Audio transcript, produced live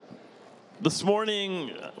This morning,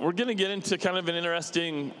 we're going to get into kind of an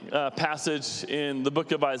interesting passage in the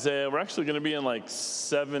book of Isaiah. We're actually going to be in like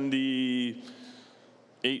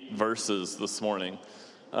 78 verses this morning.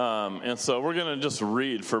 And so we're going to just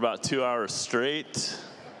read for about 2 hours straight.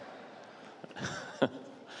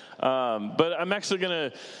 But I'm actually going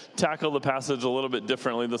to tackle the passage a little bit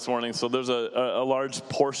differently this morning. So there's a large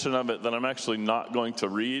portion of it that I'm actually not going to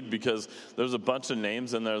read because there's a bunch of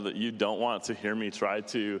names in there that you don't want to hear me try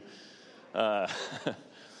to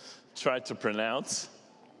pronounce.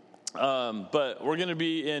 But we're going to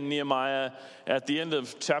be in Nehemiah at the end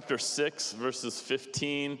of chapter 6, verses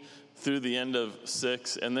 15 through the end of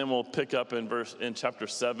 6, and then we'll pick up in chapter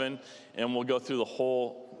 7, and we'll go through the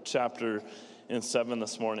whole chapter in 7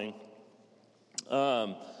 this morning.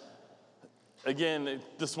 Again,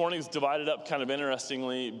 this morning's divided up kind of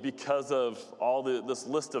interestingly because of all this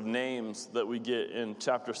list of names that we get in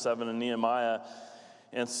chapter 7 in Nehemiah.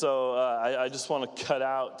 And so I just want to cut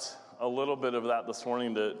out a little bit of that this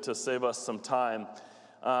morning to save us some time.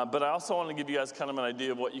 But I also want to give you guys kind of an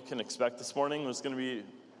idea of what you can expect this morning. There's going to be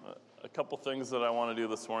a couple things that I want to do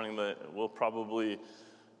this morning that will probably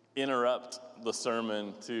interrupt the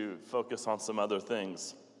sermon to focus on some other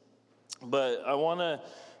things. But I want to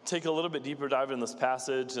take a little bit deeper dive in this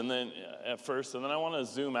passage and then I want to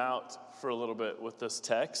zoom out for a little bit with this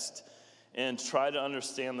text and try to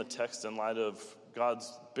understand the text in light of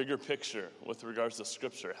God's bigger picture with regards to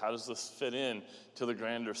Scripture. How does this fit in to the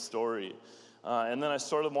grander story? And then I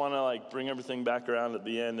sort of want to bring everything back around at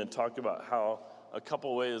the end and talk about how a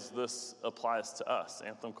couple ways this applies to us,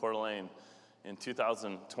 Anthem Coeur d'Alene, in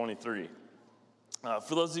 2023.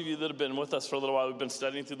 For those of you that have been with us for a little while, we've been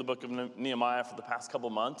studying through the book of Nehemiah for the past couple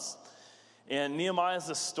months. And Nehemiah is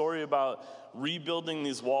a story about rebuilding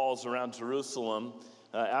these walls around Jerusalem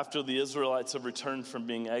after the Israelites have returned from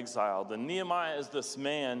being exiled. And Nehemiah is this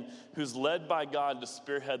man who's led by God to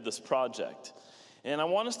spearhead this project. And I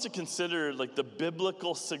want us to consider the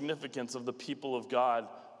biblical significance of the people of God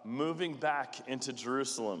moving back into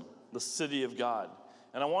Jerusalem, the city of God.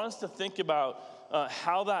 And I want us to think about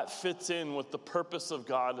how that fits in with the purpose of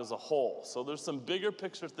God as a whole. So there's some bigger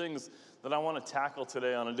picture things that I want to tackle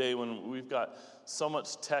today on a day when we've got so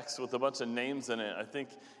much text with a bunch of names in it. I think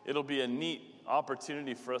it'll be a neat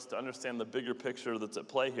opportunity for us to understand the bigger picture that's at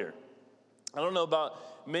play here. I don't know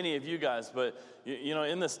about many of you guys, but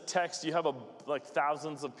in this text you have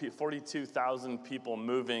thousands of people, 42,000 people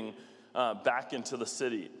moving back into the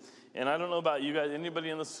city. And I don't know about you guys. Anybody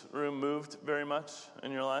in this room moved very much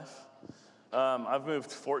in your life? I've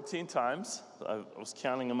moved 14 times. I was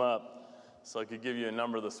counting them up so I could give you a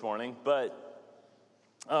number this morning. But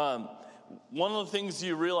one of the things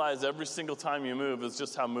you realize every single time you move is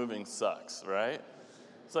just how moving sucks, right?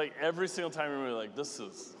 It's every single time you move, this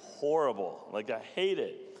is horrible. I hate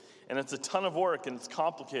it. And it's a ton of work and it's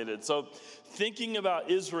complicated. So thinking about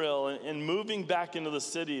Israel and moving back into the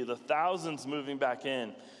city, the thousands moving back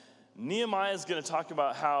in, Nehemiah is going to talk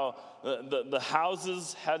about how the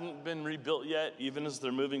houses hadn't been rebuilt yet, even as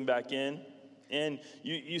they're moving back in. And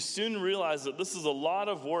you soon realize that this is a lot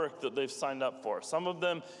of work that they've signed up for. Some of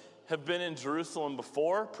them have been in Jerusalem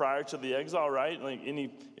before, prior to the exile, right?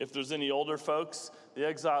 If there's any older folks,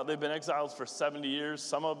 they've been exiles for 70 years.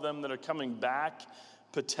 Some of them that are coming back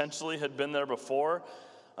potentially had been there before.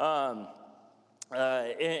 And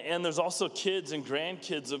there's also kids and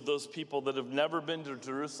grandkids of those people that have never been to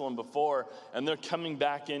Jerusalem before, and they're coming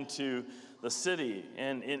back into the city.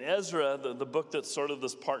 And in Ezra, the book that's sort of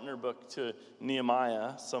this partner book to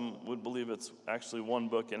Nehemiah, some would believe it's actually one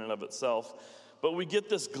book in and of itself, but we get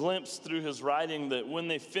this glimpse through his writing that when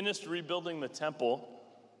they finished rebuilding the temple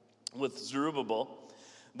with Zerubbabel,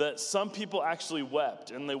 that some people actually wept,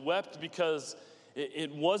 and they wept because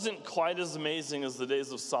it wasn't quite as amazing as the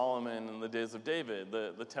days of Solomon and the days of David,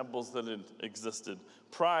 the temples that had existed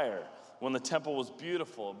prior, when the temple was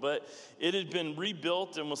beautiful. But it had been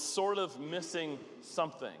rebuilt and was sort of missing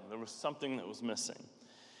something. There was something that was missing.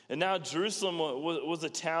 And now Jerusalem was a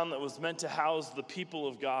town that was meant to house the people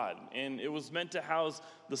of God. And it was meant to house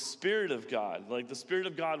the Spirit of God. The Spirit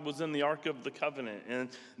of God was in the Ark of the Covenant. And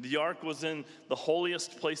the Ark was in the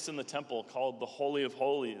holiest place in the temple called the Holy of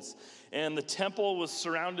Holies. And the temple was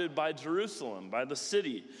surrounded by Jerusalem, by the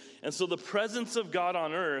city. And so the presence of God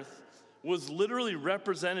on earth was literally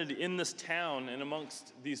represented in this town and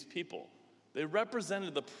amongst these people. They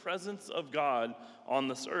represented the presence of God on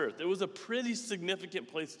this earth. It was a pretty significant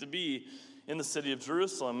place to be in the city of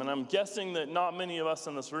Jerusalem. And I'm guessing that not many of us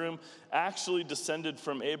in this room actually descended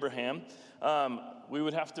from Abraham. We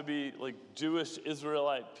would have to be Jewish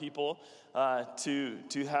Israelite people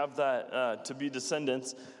to have that, to be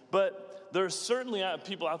descendants. But there are certainly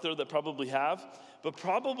people out there that probably have, but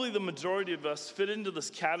probably the majority of us fit into this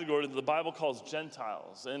category that the Bible calls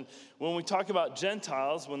Gentiles. And when we talk about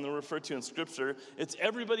Gentiles, when they're referred to in Scripture, it's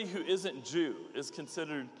everybody who isn't Jew is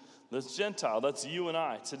considered this Gentile. That's you and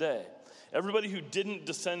I today. Everybody who didn't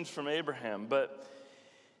descend from Abraham. But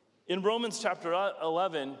in Romans chapter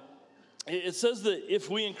 11, it says that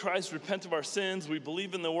if we in Christ repent of our sins, we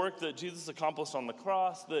believe in the work that Jesus accomplished on the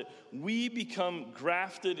cross, that we become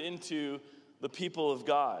grafted into the people of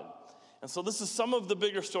God. And so this is some of the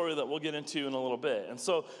bigger story that we'll get into in a little bit. And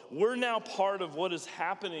so we're now part of what is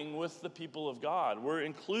happening with the people of God. We're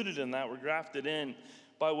included in that. We're grafted in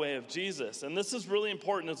by way of Jesus. And this is really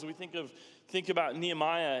important as we think about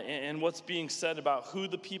Nehemiah and what's being said about who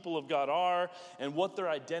the people of God are and what their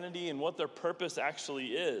identity and what their purpose actually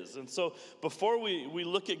is. And so before we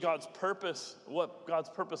look at God's purpose, what God's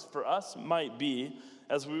purpose for us might be,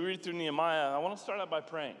 as we read through Nehemiah, I want to start out by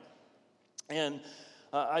praying. And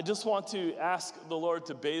I just want to ask the Lord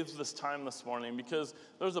to bathe this time this morning, because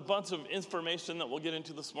there's a bunch of information that we'll get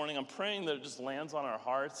into this morning. I'm praying that it just lands on our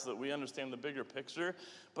hearts, that we understand the bigger picture.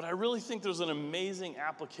 But I really think there's an amazing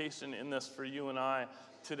application in this for you and I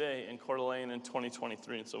today in Coeur d'Alene in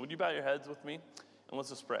 2023. And so would you bow your heads with me? And let's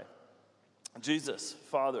just pray. Jesus,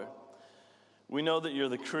 Father, we know that you're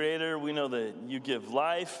the creator. We know that you give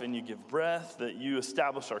life and you give breath, that you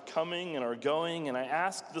establish our coming and our going. And I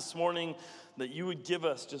ask this morning that you would give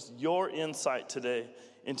us just your insight today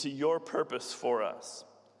into your purpose for us.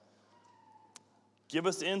 Give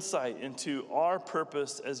us insight into our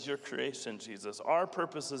purpose as your creation, Jesus, our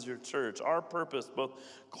purpose as your church, our purpose both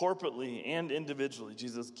corporately and individually.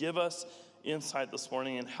 Jesus, give us insight this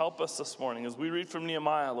morning and help us this morning as we read from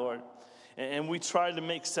Nehemiah, Lord, and we try to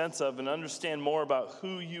make sense of and understand more about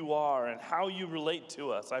who you are and how you relate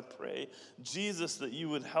to us. I pray, Jesus, that you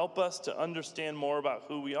would help us to understand more about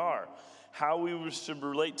who we are, how we should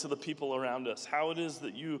relate to the people around us, how it is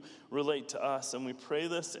that you relate to us. And we pray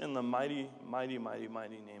this in the mighty, mighty, mighty,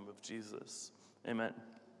 mighty name of Jesus. Amen.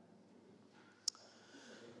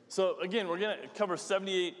 So again, we're going to cover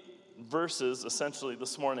 78 verses essentially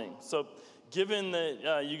this morning. So given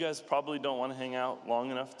that you guys probably don't want to hang out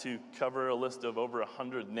long enough to cover a list of over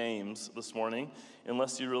 100 names this morning,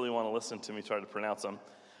 unless you really want to listen to me try to pronounce them,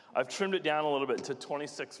 I've trimmed it down a little bit to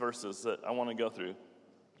 26 verses that I want to go through.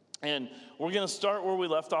 And we're going to start where we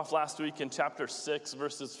left off last week in chapter 6,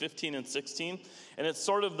 verses 15 and 16. And it's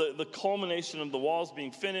sort of the culmination of the walls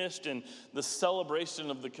being finished and the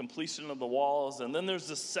celebration of the completion of the walls. And then there's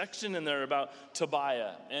this section in there about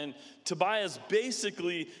Tobiah. And Tobiah is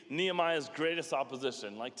basically Nehemiah's greatest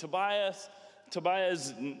opposition. Like Tobiah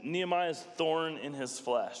is Nehemiah's thorn in his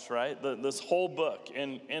flesh, right? This whole book.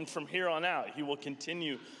 And from here on out, he will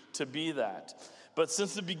continue to be that. But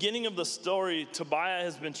since the beginning of the story, Tobiah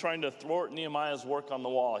has been trying to thwart Nehemiah's work on the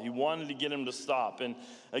wall. He wanted to get him to stop. And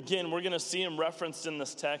again, we're going to see him referenced in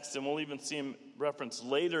this text, and we'll even see him referenced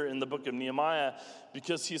later in the book of Nehemiah,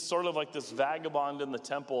 because he's sort of like this vagabond in the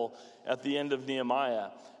temple at the end of Nehemiah.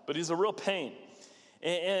 But he's a real pain.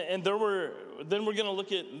 And then we're going to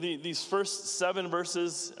look at these first 7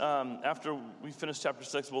 verses. After we finish chapter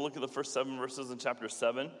 6, we'll look at the first 7 verses in chapter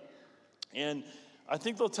 7. And I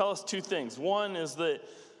think they'll tell us 2 things. One is that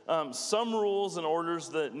some rules and orders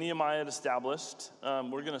that Nehemiah had established,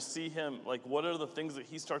 we're going to see him, like, what are the things that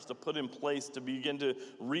he starts to put in place to begin to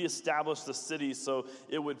reestablish the city so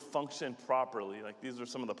it would function properly. Like, these are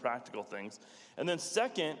some of the practical things. And then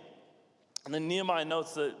second, and then Nehemiah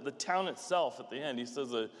notes that the town itself at the end, he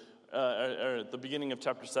says or at the beginning of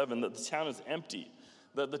chapter 7, that the town is empty.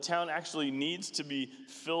 That the town actually needs to be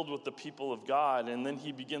filled with the people of God. And then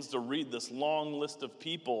he begins to read this long list of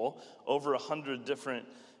people, over 100 different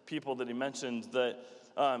people that he mentioned, that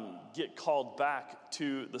get called back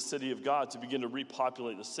to the city of God to begin to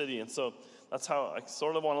repopulate the city. And so that's how I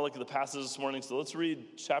sort of want to look at the passage this morning. So let's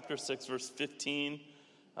read chapter 6, verse 15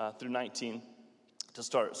 through 19 to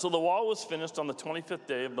start. So the wall was finished on the 25th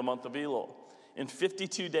day of the month of Elul, in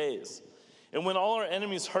 52 days. And when all our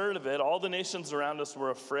enemies heard of it, all the nations around us were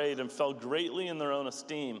afraid and fell greatly in their own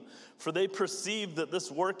esteem, for they perceived that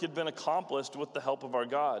this work had been accomplished with the help of our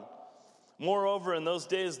God. Moreover, in those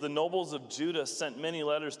days, the nobles of Judah sent many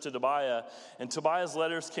letters to Tobiah, and Tobiah's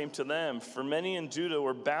letters came to them, for many in Judah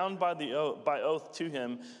were bound by oath to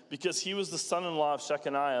him, because he was the son-in-law of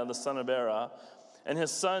Shechaniah, the son of Bera, and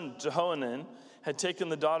his son Jehohanan had taken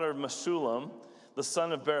the daughter of Meshullam, the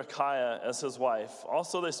son of Berechiah, as his wife.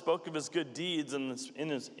 Also they spoke of his good deeds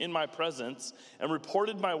in my presence and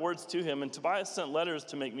reported my words to him, and Tobiah sent letters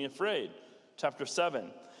to make me afraid. Chapter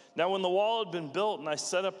 7. Now when the wall had been built and I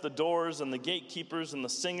set up the doors and the gatekeepers and the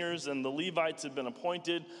singers and the Levites had been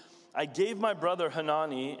appointed, I gave my brother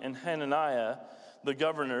Hanani and Hananiah, the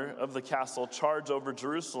governor of the castle, charge over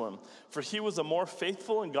Jerusalem, for he was a more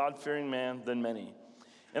faithful and God-fearing man than many.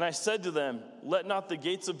 And I said to them, let not the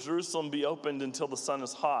gates of Jerusalem be opened until the sun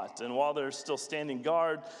is hot, and while they're still standing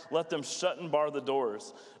guard, let them shut and bar the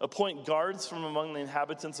doors. Appoint guards from among the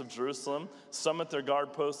inhabitants of Jerusalem, some at their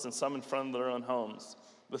guard posts and some in front of their own homes.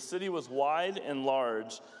 The city was wide and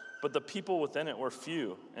large, but the people within it were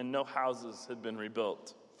few, and no houses had been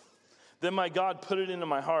rebuilt. Then my God put it into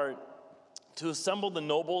my heart to assemble the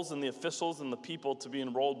nobles and the officials and the people to be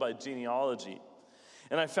enrolled by genealogy.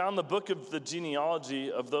 And I found the book of the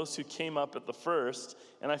genealogy of those who came up at the first,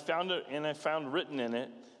 and I found written in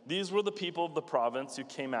it, these were the people of the province who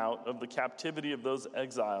came out of the captivity of those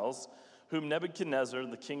exiles, whom Nebuchadnezzar,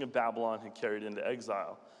 the king of Babylon, had carried into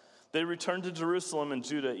exile. They returned to Jerusalem and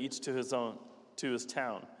Judah, each to his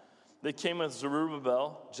town. They came as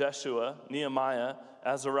Zerubbabel, Jeshua, Nehemiah,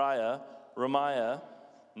 Azariah, Ramiah,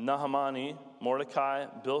 Nahamani, Mordecai,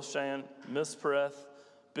 Bilshan, Mispereth,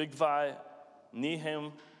 Bigvai,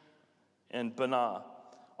 Nehum, and Banah.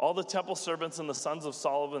 All the temple servants and the sons of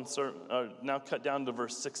Solomon are now cut down to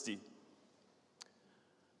verse 60.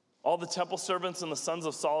 All the temple servants and the sons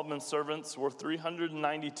of Solomon's servants were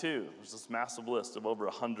 392. There's this massive list of over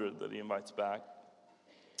 100 that he invites back.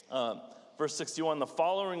 Verse 61, the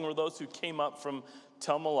following were those who came up from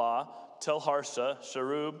Tel Melah, Tel Harsha,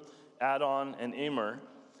 Sharub, Adon, and Immer,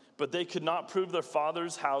 but they could not prove their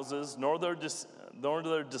fathers' houses, nor their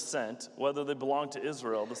descent, whether they belonged to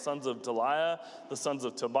Israel. The sons of Deliah, the sons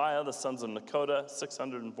of Tobiah, the sons of Nekoda,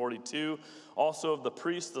 642. Also of the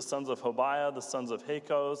priests, the sons of Hobiah, the sons of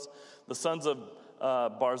Hakos, the sons of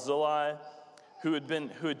Barzillai, who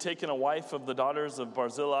had taken a wife of the daughters of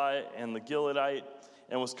Barzillai and the Gileadite,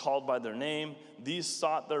 and was called by their name. These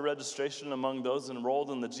sought their registration among those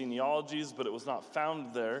enrolled in the genealogies, but it was not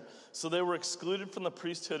found there. So they were excluded from the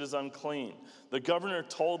priesthood as unclean. The governor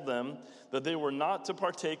told them that they were not to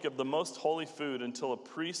partake of the most holy food until a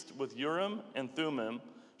priest with Urim and Thummim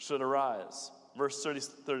should arise. Verse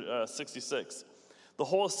 66. The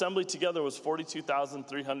whole assembly together was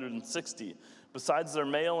 42,360. Besides their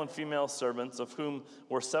male and female servants, of whom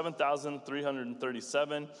were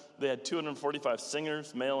 7,337, they had 245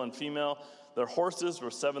 singers, male and female. Their horses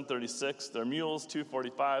were 736, their mules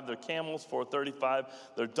 245, their camels 435,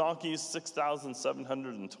 their donkeys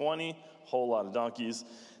 6,720, whole lot of donkeys.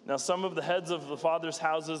 Now some of the heads of the fathers'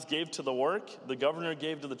 houses gave to the work. The governor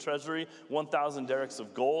gave to the treasury 1,000 derricks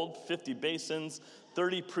of gold, 50 basins,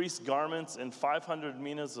 30 priests' garments, and 500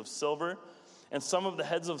 minas of silver. And some of the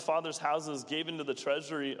heads of the fathers' houses gave into the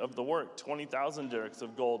treasury of the work 20,000 derricks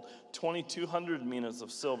of gold, 2,200 minas of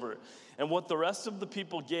silver. And what the rest of the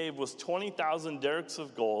people gave was 20,000 derricks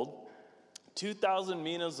of gold, 2,000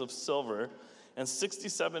 minas of silver, and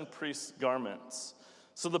 67 priests' garments.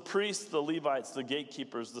 So the priests, the Levites, the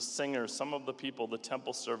gatekeepers, the singers, some of the people, the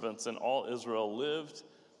temple servants, and all Israel lived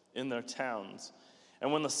in their towns.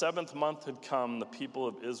 And when the 7th month had come, the people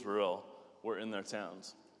of Israel were in their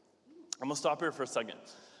towns. I'm going to stop here for a second.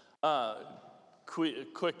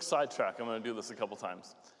 Quick sidetrack. I'm going to do this a couple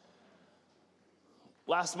times.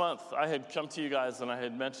 Last month, I had come to you guys and I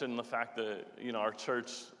had mentioned the fact that, our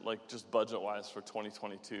church, just budget-wise for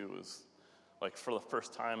 2022 was, for the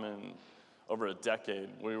first time in over a decade,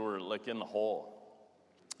 we were, in the hole.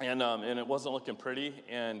 And it wasn't looking pretty.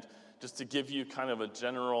 And just to give you kind of a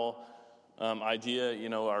general idea,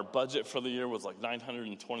 our budget for the year was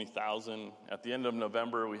 $920,000. At the end of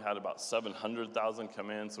November, we had about $700,000 come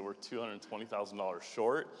in, so we're $220,000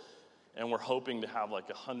 short. And we're hoping to have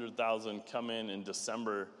 $100,000 come in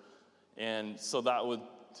December. And so that would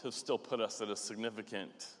have still put us at a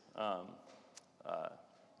significant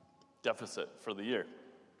deficit for the year.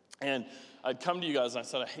 And I'd come to you guys and I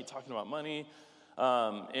said, I hate talking about money.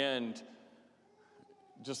 And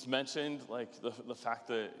just mentioned the fact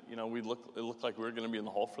that it looked like we were going to be in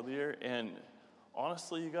the hole for the year. And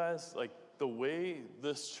honestly, you guys, the way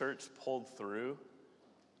this church pulled through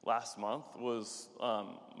last month was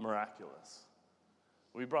miraculous.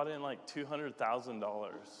 We brought in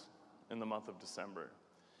 $200,000 in the month of December.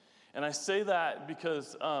 And I say that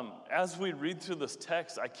because as we read through this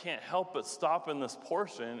text, I can't help but stop in this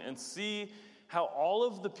portion and see how all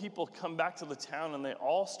of the people come back to the town and they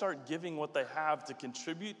all start giving what they have to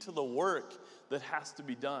contribute to the work that has to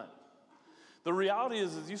be done. The reality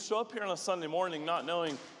is you show up here on a Sunday morning not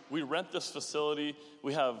knowing we rent this facility,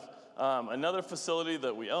 we have another facility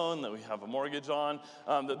that we own, that we have a mortgage on,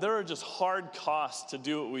 that there are just hard costs to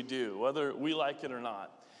do what we do, whether we like it or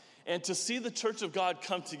not. And to see the church of God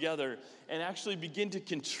come together and actually begin to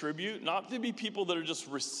contribute, not to be people that are just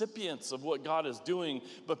recipients of what God is doing,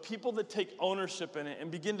 but people that take ownership in it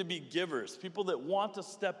and begin to be givers, people that want to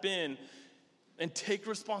step in and take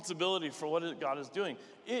responsibility for what God is doing.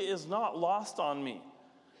 It is not lost on me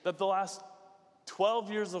that the last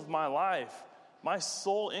 12 years of my life, my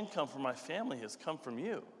sole income for my family has come from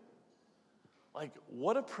you. Like,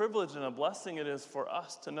 what a privilege and a blessing it is for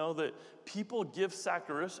us to know that people give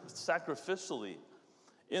sacrificially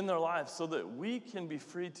in their lives so that we can be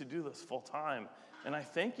free to do this full time. And I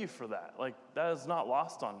thank you for that. Like, that is not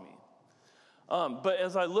lost on me. But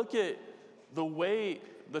as I look at the way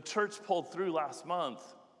the church pulled through last month,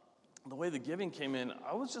 the way the giving came in,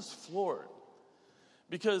 I was just floored.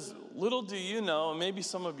 Because little do you know, and maybe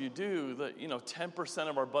some of you do, that 10%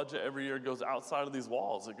 of our budget every year goes outside of these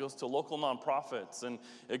walls. It goes to local nonprofits, and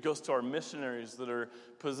it goes to our missionaries that are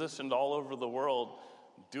positioned all over the world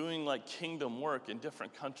doing like kingdom work in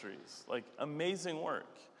different countries, like amazing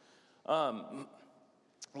work.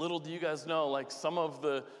 Little do you guys know, like some of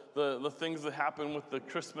the things that happen with the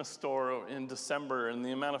Christmas store in December and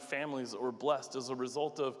the amount of families that were blessed as a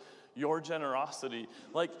result of your generosity.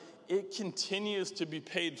 Like, it continues to be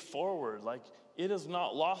paid forward. Like, it is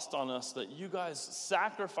not lost on us that you guys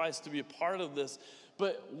sacrificed to be a part of this.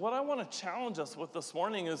 But what I want to challenge us with this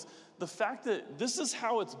morning is the fact that this is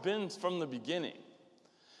how it's been from the beginning.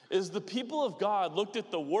 Is the people of God looked at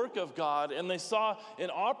the work of God and they saw an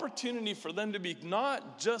opportunity for them to be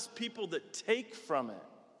not just people that take from it,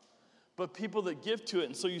 but people that give to it.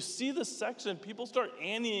 And so you see this section, people start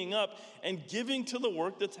anteing up and giving to the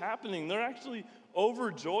work that's happening. They're actually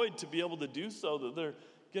overjoyed to be able to do so, that they're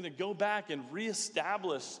going to go back and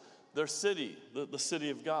reestablish their city, the city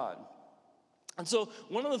of God. And so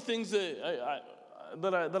one of the things that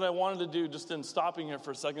I wanted to do just in stopping here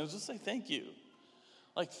for a second is just say thank you.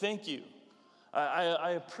 Like, thank you.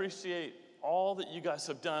 I appreciate all that you guys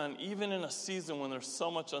have done, even in a season when there's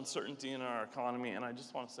so much uncertainty in our economy. And I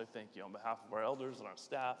just want to say thank you on behalf of our elders and our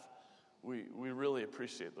staff. We really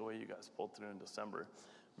appreciate the way you guys pulled through in December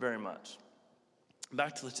very much.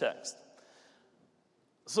 Back to the text.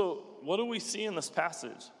 So what do we see in this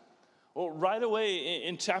passage? Well, right away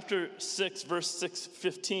in chapter 6, verse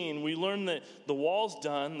 6:15, we learn that the wall's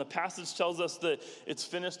done. The passage tells us that it's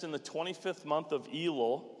finished in the 25th month of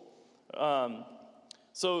Elul.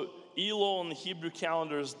 So Elul in the Hebrew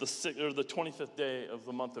calendar is the 25th day of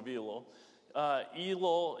the month of Elul.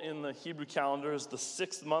 Elul in the Hebrew calendar is the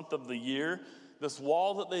 6th month of the year. This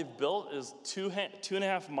wall that they've built is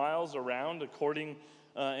 2.5 miles around, according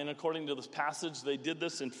to this passage. They did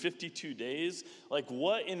this in 52 days. Like,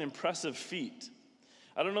 what an impressive feat.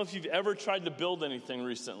 I don't know if you've ever tried to build anything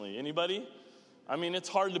recently. Anybody? I mean, it's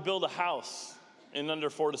hard to build a house in under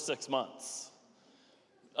 4 to 6 months.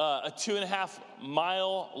 A 2.5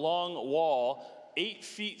 mile long wall, 8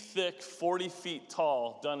 feet thick, 40 feet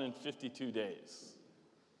tall, done in 52 days.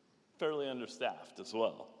 Fairly understaffed as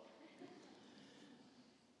well.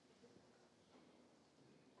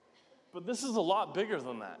 But this is a lot bigger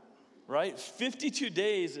than that, right? 52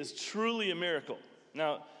 days is truly a miracle.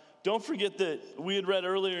 Now, don't forget that we had read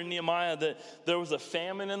earlier in Nehemiah that there was a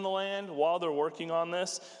famine in the land while they're working on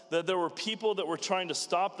this, that there were people that were trying to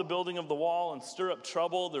stop the building of the wall and stir up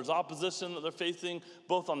trouble. There's opposition that they're facing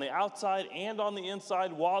both on the outside and on the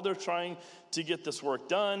inside while they're trying to get this work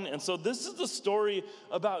done. And so this is the story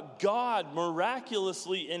about God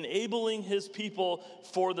miraculously enabling his people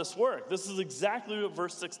for this work. This is exactly what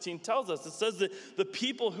verse 16 tells us. It says that the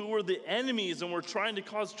people who were the enemies and were trying to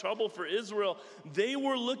cause trouble for Israel, they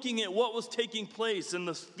were looking at what was taking place and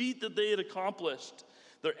the feat that they had accomplished.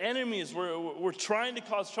 Their enemies were trying to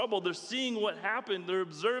cause trouble. They're seeing what happened. They're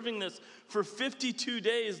observing this for 52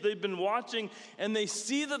 days. They've been watching, and they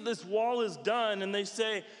see that this wall is done, and they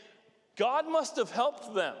say, God must have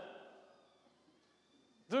helped them.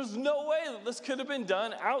 There's no way that this could have been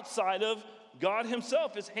done outside of God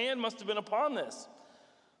himself. His hand must have been upon this.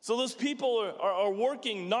 So those people are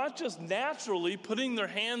working not just naturally, putting their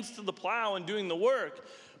hands to the plow and doing the work,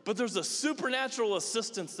 but there's a supernatural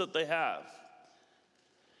assistance that they have.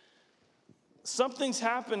 Something's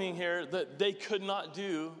happening here that they could not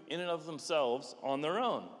do in and of themselves on their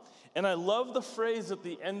own. And I love the phrase at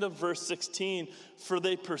the end of verse 16, for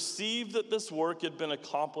they perceived that this work had been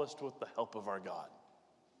accomplished with the help of our God.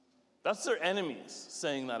 That's their enemies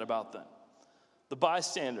saying that about them, the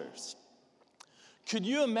bystanders. Could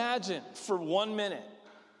you imagine for 1 minute,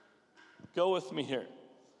 go with me here,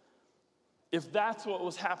 if that's what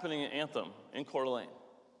was happening at Anthem in Coeur d'Alene?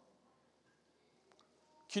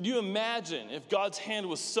 Could you imagine if God's hand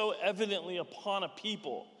was so evidently upon a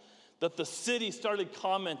people that the city started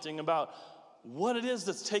commenting about what it is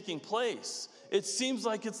that's taking place. It seems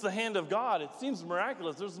like it's the hand of God. It seems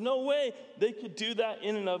miraculous. There's no way they could do that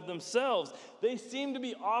in and of themselves. They seem to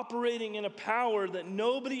be operating in a power that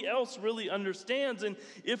nobody else really understands. And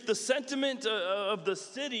if the sentiment of the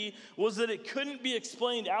city was that it couldn't be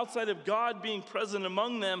explained outside of God being present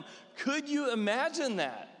among them, could you imagine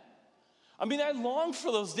that? I mean, I long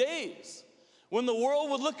for those days when the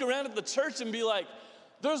world would look around at the church and be like,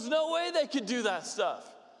 there's no way they could do that stuff.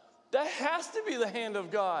 That has to be the hand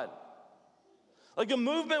of God. Like a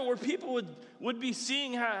movement where people would be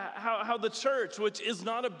seeing how the church, which is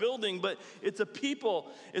not a building, but it's a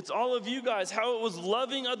people, it's all of you guys, how it was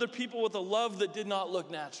loving other people with a love that did not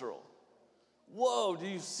look natural. Whoa, do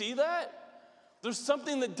you see that? There's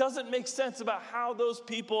something that doesn't make sense about how those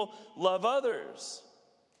people love others.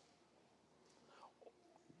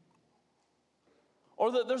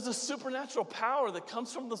 Or that there's a supernatural power that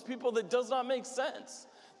comes from those people that does not make sense.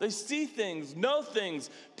 They see things, know things,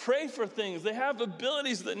 pray for things. They have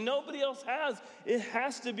abilities that nobody else has. It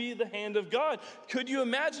has to be the hand of God. Could you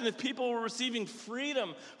imagine if people were receiving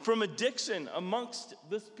freedom from addiction amongst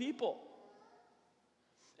this people?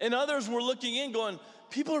 And others were looking in going,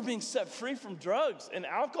 people are being set free from drugs and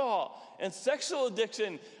alcohol and sexual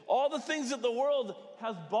addiction. All the things that the world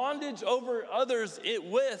has bondage over others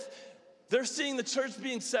with, they're seeing the church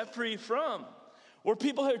being set free from. Where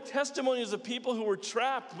people heard testimonies of people who were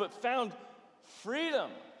trapped but found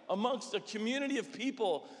freedom amongst a community of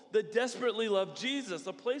people that desperately loved Jesus.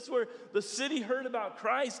 A place where the city heard about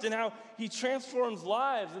Christ and how he transforms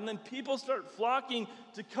lives. And then people start flocking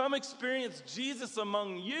to come experience Jesus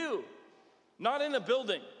among you. Not in a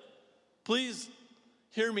building. Please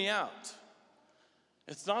hear me out.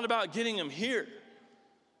 It's not about getting them here.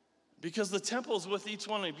 Because the temple's with each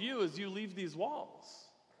one of you as you leave these walls.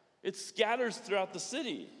 It scatters throughout the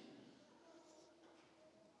city.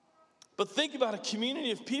 But think about a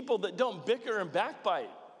community of people that don't bicker and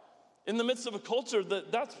backbite in the midst of a culture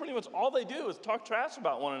that's pretty much all they do is talk trash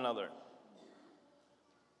about one another.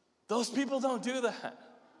 Those people don't do that.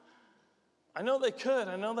 I know they could.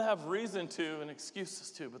 I know they have reason to and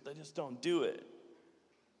excuses to, but they just don't do it.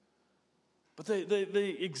 But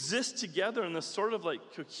they exist together in this sort of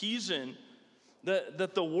like cohesion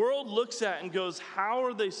that the world looks at and goes, how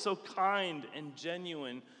are they so kind and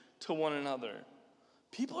genuine to one another?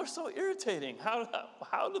 People are so irritating.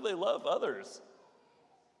 How do they love others?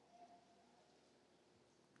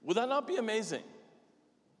 Would that not be amazing?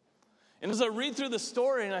 And as I read through the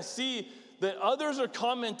story and I see that others are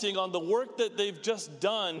commenting on the work that they've just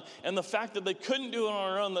done and the fact that they couldn't do it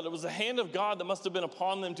on their own, that it was the hand of God that must have been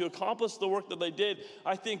upon them to accomplish the work that they did,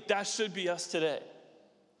 I think that should be us today.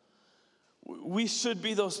 We should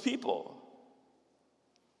be those people.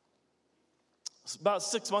 About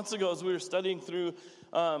 6 months ago, as we were studying through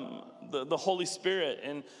the Holy Spirit,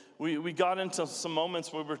 and we got into some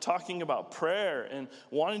moments where we were talking about prayer and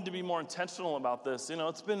wanting to be more intentional about this. You know,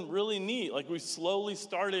 it's been really neat. Like we slowly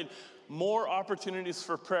started more opportunities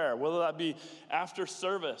for prayer, whether that be after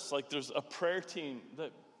service. Like there's a prayer team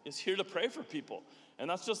that is here to pray for people. And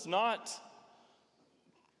that's just not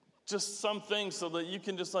just something so that you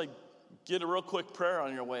can just like get a real quick prayer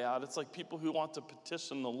on your way out. It's like people who want to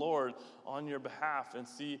petition the Lord on your behalf and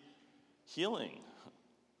see healing.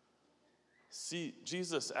 See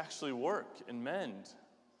Jesus actually work and mend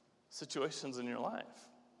situations in your life.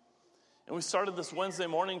 And we started this Wednesday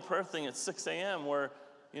morning prayer thing at 6 a.m. where,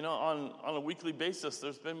 you know, on a weekly basis,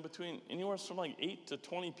 there's been between anywhere from like 8 to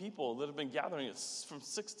 20 people that have been gathering from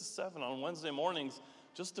 6 to 7 on Wednesday mornings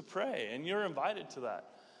just to pray. And you're invited to that.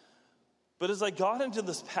 But as I got into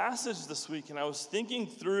this passage this week and I was thinking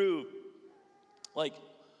through, like,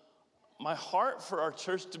 my heart for our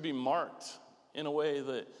church to be marked in a way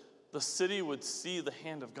that the city would see the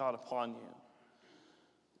hand of God upon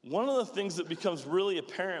you. One of the things that becomes really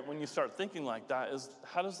apparent when you start thinking like that is,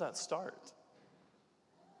 how does that start?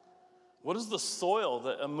 What is the soil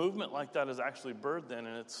that a movement like that is actually birthed in?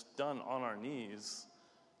 And it's done on our knees,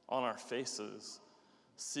 on our faces,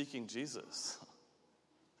 seeking Jesus.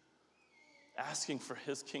 Asking for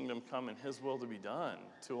his kingdom come and his will to be done,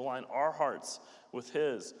 to align our hearts with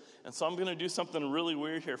his. And so I'm going to do something really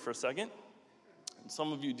weird here for a second. And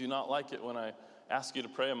some of you do not like it when I ask you to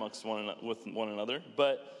pray with one another.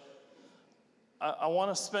 But I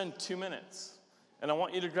want to spend 2 minutes. And I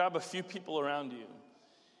want you to grab a few people around you.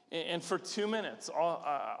 And for 2 minutes,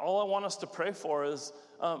 all I want us to pray for is,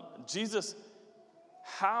 Jesus,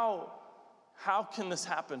 how can this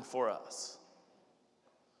happen for us?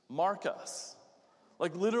 Mark us.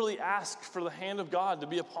 Like literally ask for the hand of God to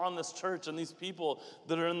be upon this church and these people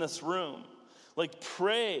that are in this room. Like,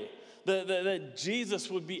 pray that Jesus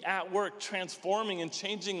would be at work transforming and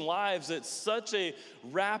changing lives at such a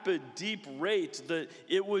rapid, deep rate that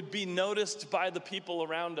it would be noticed by the people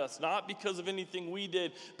around us, not because of anything we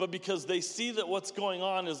did, but because they see that what's going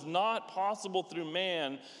on is not possible through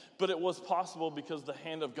man, but it was possible because the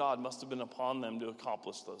hand of God must have been upon them to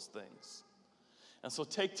accomplish those things. And so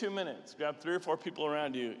take 2 minutes, grab 3 or 4 people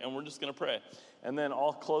around you, and we're just going to pray. And then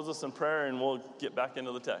I'll close us in prayer, and we'll get back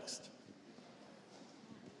into the text.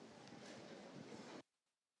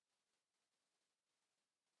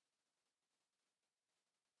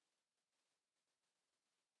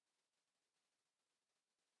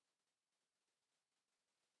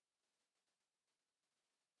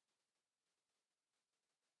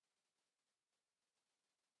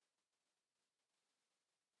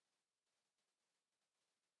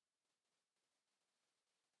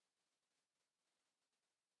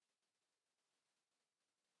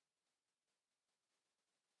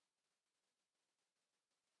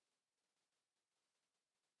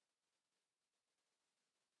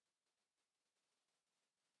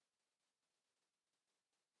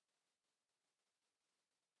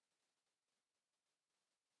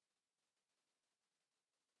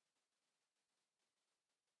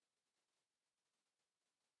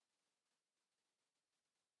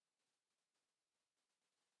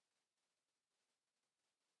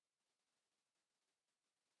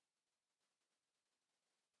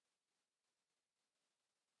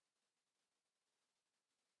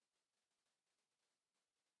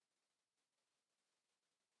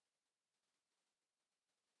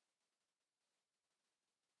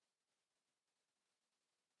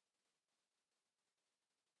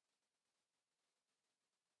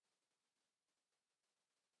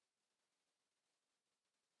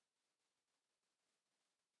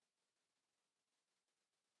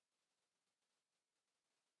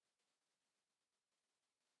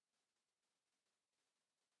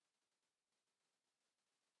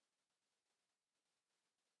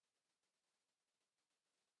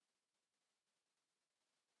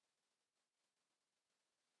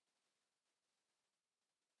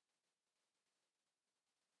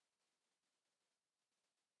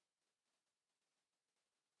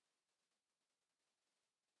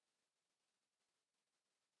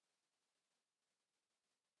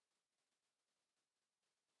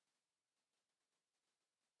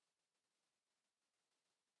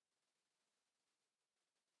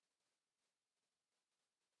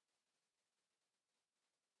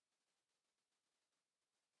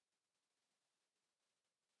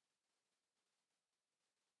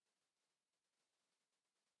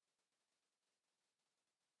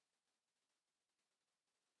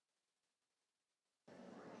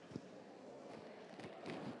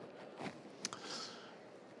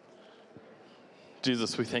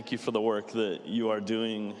 Jesus, we thank you for the work that you are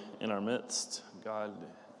doing in our midst, God,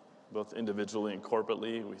 both individually and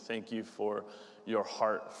corporately. We thank you for your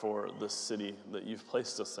heart for the city that you've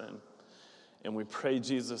placed us in. And we pray,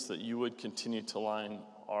 Jesus, that you would continue to line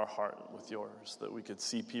our heart with yours, that we could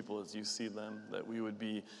see people as you see them, that we would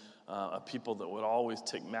be a people that would always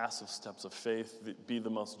take massive steps of faith, be the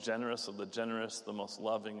most generous of the generous, the most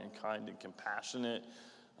loving and kind and compassionate.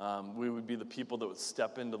 We would be the people that would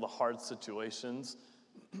step into the hard situations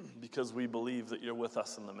because we believe that you're with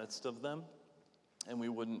us in the midst of them. And we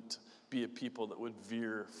wouldn't be a people that would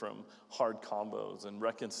veer from hard combos and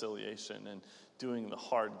reconciliation and doing the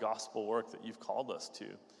hard gospel work that you've called us to.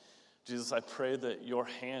 Jesus, I pray that your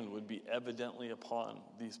hand would be evidently upon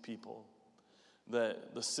these people,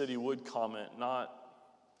 that the city would comment not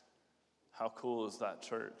how cool is that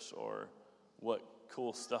church or what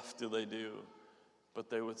cool stuff do they do, but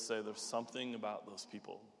they would say there's something about those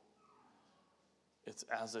people. It's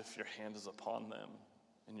as if your hand is upon them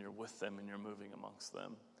and you're with them and you're moving amongst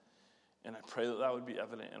them. And I pray that that would be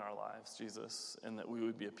evident in our lives, Jesus, and that we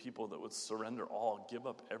would be a people that would surrender all, give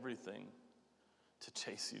up everything to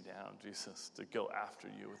chase you down, Jesus, to go after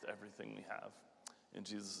you with everything we have. In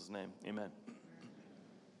Jesus' name, amen.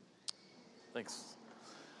 Thanks.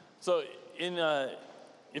 So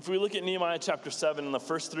if we look at Nehemiah chapter 7 in the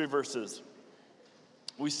first 3 verses,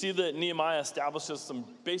 we see that Nehemiah establishes some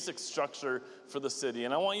basic structure for the city.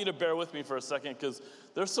 And I want you to bear with me for a second because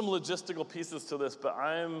there's some logistical pieces to this, but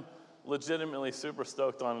I'm legitimately super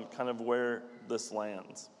stoked on kind of where this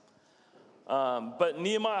lands. But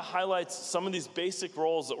Nehemiah highlights some of these basic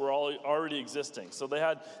roles that were already existing. So they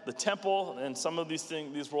had the temple, and some of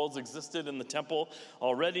these roles existed in the temple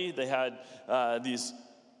already. They had these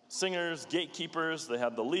singers, gatekeepers, they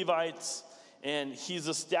had the Levites, And he's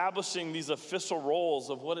establishing these official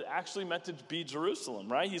roles of what it actually meant to be Jerusalem,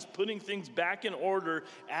 right? He's putting things back in order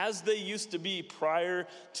as they used to be prior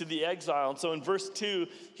to the exile. And so in verse 2,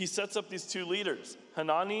 he sets up these two leaders,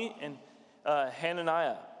 Hanani and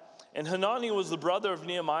Hananiah. And Hanani was the brother of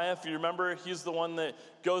Nehemiah. If you remember, he's the one that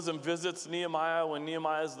goes and visits Nehemiah when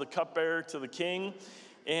Nehemiah is the cupbearer to the king.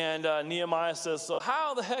 And Nehemiah says, so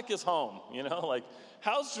how the heck is home? Like,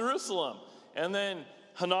 how's Jerusalem? And then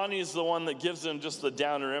Hanani is the one that gives him just the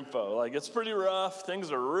downer info. Like, it's pretty rough.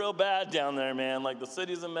 Things are real bad down there, man. Like, the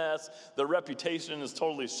city's a mess. The reputation is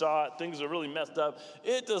totally shot. Things are really messed up.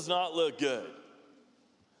 It does not look good.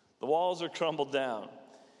 The walls are crumbled down.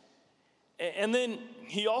 And then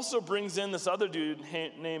he also brings in this other dude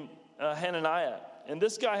named Hananiah. And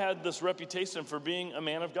this guy had this reputation for being a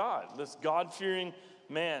man of God, this God-fearing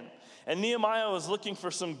man. And Nehemiah was looking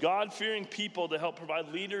for some God-fearing people to help provide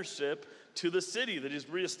leadership to the city that he's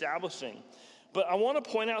reestablishing. But I want to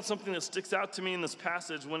point out something that sticks out to me in this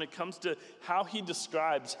passage when it comes to how he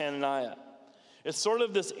describes Hananiah. It's sort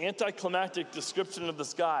of this anticlimactic description of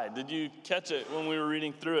this guy. Did you catch it when we were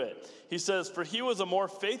reading through it? He says, for he was a more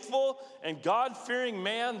faithful and God-fearing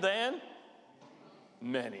man than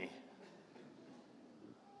many.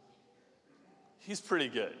 He's pretty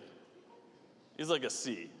good. He's like a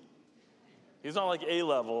C. He's not like A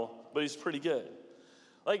level, but he's pretty good.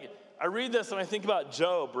 Like, I read this and I think about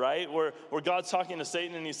Job, right? Where God's talking to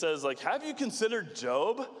Satan and he says, like, have you considered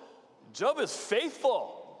Job? Job is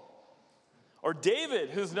faithful. Or David,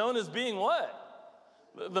 who's known as being what?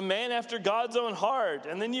 The man after God's own heart.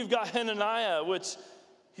 And then you've got Hananiah, which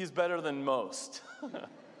he's better than most.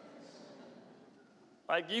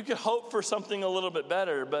 Like, you could hope for something a little bit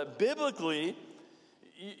better, but biblically,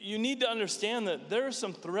 you need to understand that there are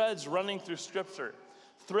some threads running through Scripture.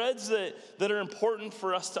 Threads that are important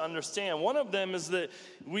for us to understand. One of them is that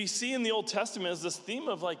we see in the Old Testament is this theme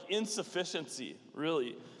of like insufficiency,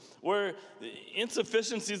 really. Where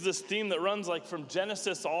insufficiency is this theme that runs like from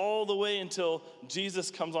Genesis all the way until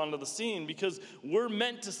Jesus comes onto the scene. Because we're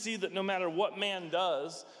meant to see that no matter what man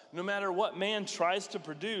does, no matter what man tries to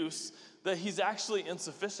produce, that he's actually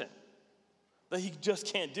insufficient. That he just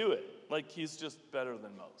can't do it. Like he's just better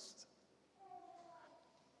than most.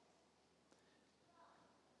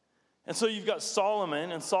 And so you've got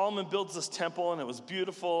Solomon, and Solomon builds this temple, and it was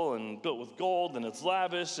beautiful and built with gold, and it's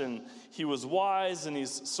lavish, and he was wise, and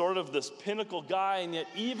he's sort of this pinnacle guy, and yet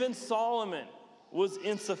even Solomon was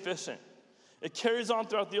insufficient. It carries on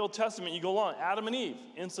throughout the Old Testament. You go along, Adam and Eve,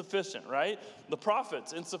 insufficient, right? The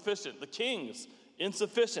prophets, insufficient. The kings,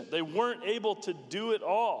 insufficient. They weren't able to do it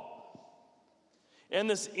all. And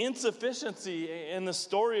this insufficiency in the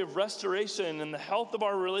story of restoration and the health of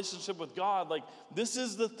our relationship with God, like this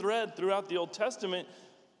is the thread throughout the Old Testament,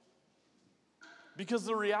 because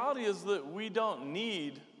the reality is that we don't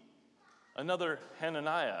need another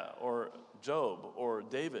Hananiah or Job or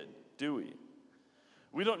David, do we?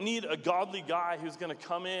 We don't need a godly guy who's going to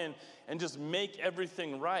come in and just make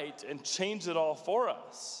everything right and change it all for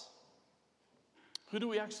us. Who do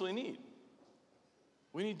we actually need?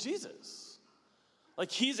 We need Jesus. Like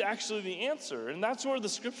he's actually the answer. And that's where the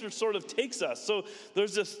scripture sort of takes us. So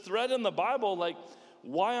there's this thread in the Bible, like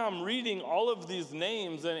why I'm reading all of these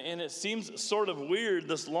names, and it seems sort of weird,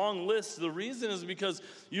 this long list. The reason is because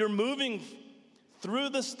you're moving through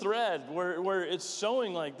this thread where it's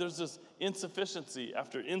showing like there's this insufficiency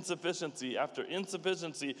after insufficiency after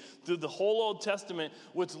insufficiency through the whole Old Testament,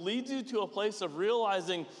 which leads you to a place of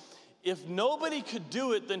realizing if nobody could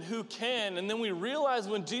do it, then who can? And then we realize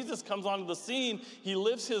when Jesus comes onto the scene, he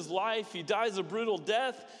lives his life, he dies a brutal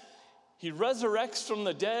death, he resurrects from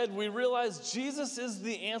the dead. We realize Jesus is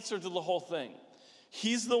the answer to the whole thing.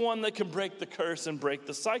 He's the one that can break the curse and break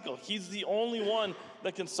the cycle. He's the only one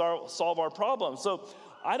that can solve our problem. So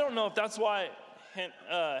I don't know if that's why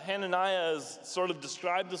Hananiah is sort of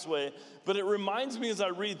described this way, but it reminds me as I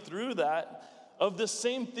read through that of the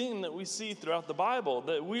same thing that we see throughout the Bible,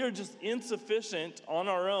 that we are just insufficient on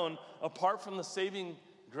our own apart from the saving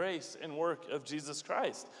grace and work of Jesus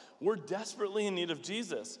Christ. We're desperately in need of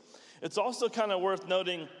Jesus. It's also kind of worth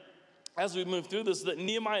noting as we move through this that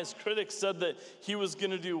Nehemiah's critics said that he was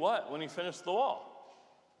going to do what when he finished the wall?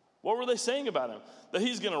 What were they saying about him? That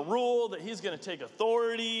he's going to rule, that he's going to take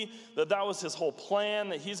authority, that was his whole plan,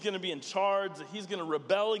 that he's going to be in charge, that he's going to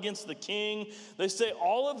rebel against the king. They say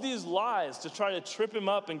all of these lies to try to trip him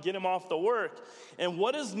up and get him off the work. And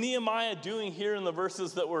what is Nehemiah doing here in the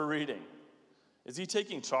verses that we're reading? Is he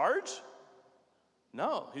taking charge?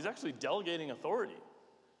 No, he's actually delegating authority.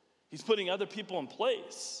 He's putting other people in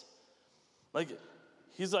place. Like,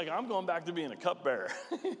 he's like, I'm going back to being a cupbearer.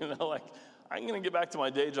 Like, I'm going to get back to my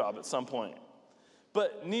day job at some point.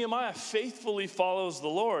 But Nehemiah faithfully follows the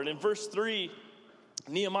Lord. In verse 3,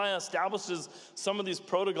 Nehemiah establishes some of these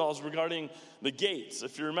protocols regarding the gates.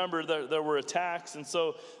 If you remember, there were attacks, and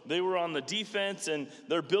so they were on the defense, and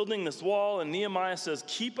they're building this wall, and Nehemiah says,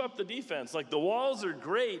 keep up the defense. Like, the walls are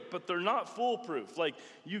great, but they're not foolproof. Like,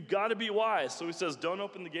 you've got to be wise. So he says, don't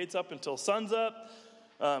open the gates up until sun's up,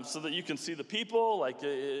 so that you can see the people. Like,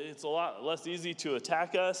 it's a lot less easy to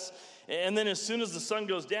attack us. And then as soon as the sun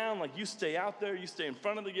goes down, like, you stay out there, you stay in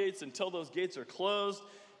front of the gates until those gates are closed.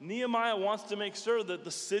 Nehemiah wants to make sure that the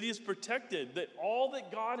city is protected, that all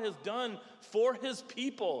that God has done for his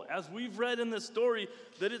people, as we've read in this story,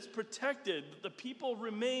 that it's protected, that the people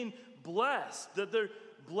remain blessed, that they're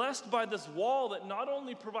blessed by this wall that not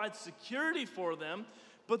only provides security for them,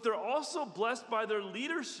 but they're also blessed by their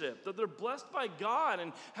leadership, that they're blessed by God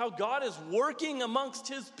and how God is working amongst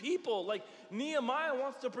his people. Like, Nehemiah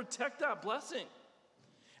wants to protect that blessing.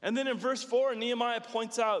 And then in verse 4, Nehemiah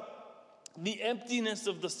points out the emptiness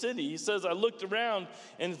of the city. He says, I looked around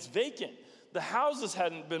and it's vacant. The houses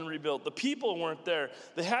hadn't been rebuilt. The people weren't there.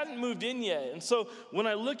 They hadn't moved in yet. And so when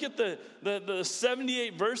I look at the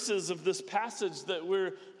 78 verses of this passage that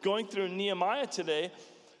we're going through in Nehemiah today,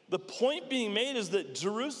 the point being made is that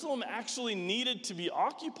Jerusalem actually needed to be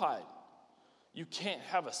occupied. You can't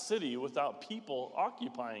have a city without people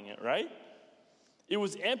occupying it, right? It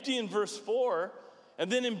was empty in verse 4.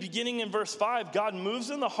 And then beginning in verse 5, God moves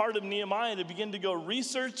in the heart of Nehemiah to begin to go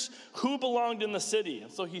research who belonged in the city.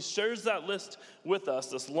 And so he shares that list with us,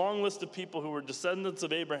 this long list of people who were descendants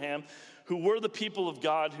of Abraham, who were the people of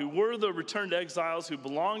God, who were the returned exiles, who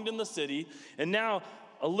belonged in the city. And now,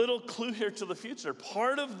 a little clue here to the future.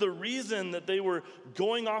 Part of the reason that they were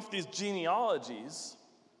going off these genealogies,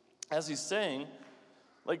 as he's saying,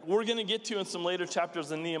 like we're going to get to in some later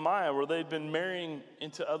chapters in Nehemiah, where they'd been marrying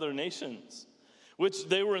into other nations, which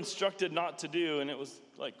they were instructed not to do, and it was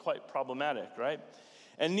like quite problematic, right?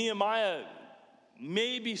 And Nehemiah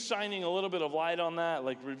may be shining a little bit of light on that,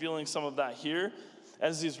 like revealing some of that here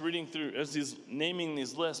as he's reading through, as he's naming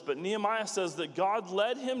these lists. But Nehemiah says that God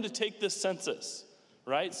led him to take this census,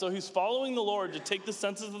 right? So he's following the Lord to take the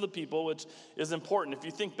census of the people, which is important. If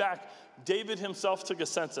you think back, David himself took a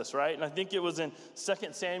census, right? And I think it was in 2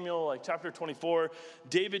 Samuel, like chapter 24.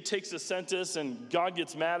 David takes a census and God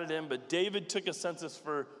gets mad at him, but David took a census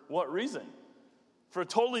for what reason? For a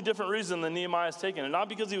totally different reason than Nehemiah's taken. And not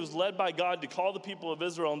because he was led by God to call the people of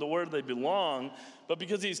Israel into where they belong, but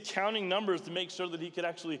because he's counting numbers to make sure that he could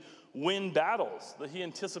actually win battles that he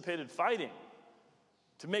anticipated fighting,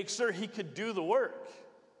 to make sure he could do the work,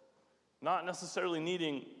 not necessarily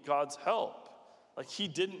needing God's help. Like, he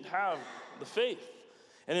didn't have the faith.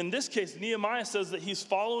 And in this case, Nehemiah says that he's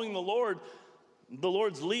following the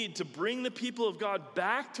Lord's lead to bring the people of God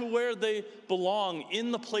back to where they belong,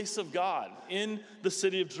 in the place of God, in the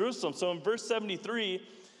city of Jerusalem. So in verse 73,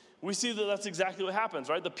 we see that that's exactly what happens,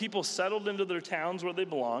 right? The people settled into their towns where they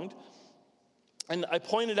belonged. And I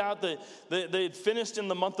pointed out that they had finished in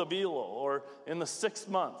the month of Elul, or in the 6th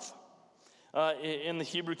month in the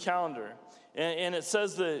Hebrew calendar. And it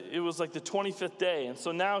says that it was like the 25th day. And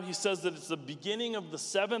so now he says that it's the beginning of the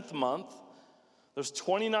 7th month. There's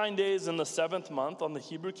 29 days in the 7th month on the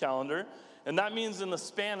Hebrew calendar. And that means in the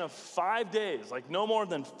span of 5 days, like no more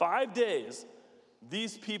than 5 days,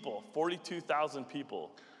 these people, 42,000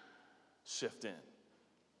 people, shift in.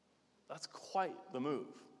 That's quite the move.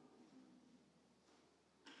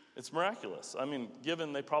 It's miraculous. I mean,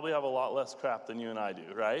 given they probably have a lot less crap than you and I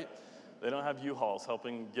do, right? They don't have U-Hauls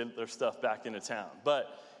helping get their stuff back into town.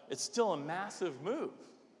 But it's still a massive move.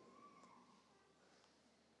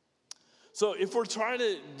 So if we're trying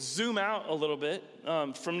to zoom out a little bit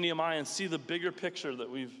from Nehemiah and see the bigger picture that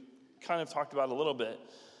we've kind of talked about a little bit,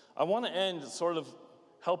 I want to end sort of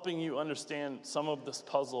helping you understand some of this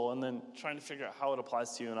puzzle and then trying to figure out how it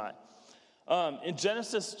applies to you and I. In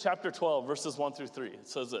Genesis chapter 12, verses 1 through 3, it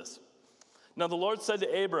says this. Now the Lord said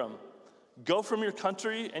to Abram, "Go from your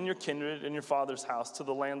country and your kindred and your father's house to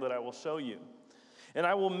the land that I will show you. And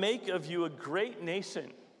I will make of you a great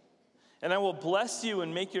nation. And I will bless you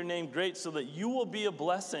and make your name great so that you will be a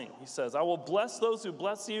blessing," he says. "I will bless those who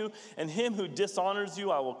bless you, and him who dishonors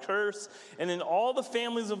you I will curse. And in all the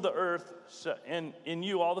families of the earth, and in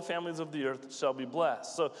you all the families of the earth shall be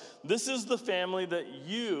blessed." So this is the family that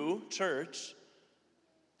you, church,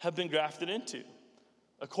 have been grafted into,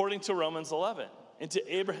 according to Romans 11,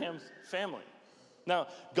 into Abraham's family. Now,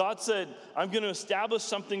 God said, "I'm going to establish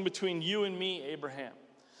something between you and me, Abraham.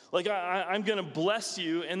 Like, I'm going to bless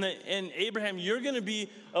you, and Abraham, you're going to be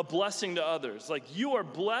a blessing to others. Like, you are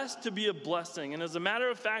blessed to be a blessing. And as a matter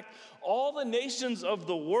of fact, all the nations of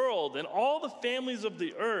the world and all the families of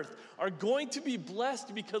the earth are going to be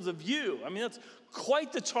blessed because of you. I mean, that's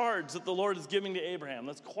quite the charge that the Lord is giving to Abraham.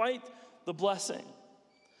 That's quite the blessing.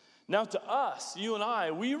 Now, to us, you and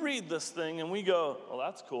I, we read this thing and we go, well,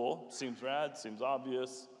 that's cool. Seems rad, seems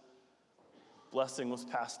obvious. Blessing was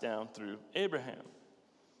passed down through Abraham.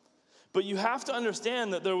 But you have to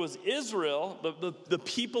understand that there was Israel, the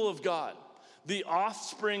people of God, the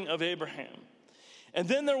offspring of Abraham. And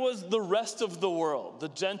then there was the rest of the world, the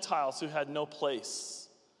Gentiles who had no place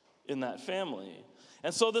in that family.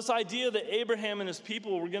 And so this idea that Abraham and his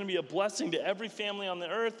people were going to be a blessing to every family on the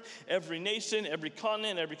earth, every nation, every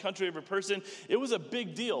continent, every country, every person, it was a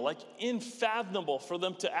big deal, like unfathomable for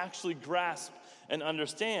them to actually grasp and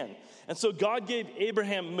understand. And so God gave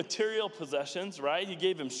Abraham material possessions, right? He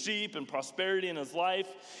gave him sheep and prosperity in his life.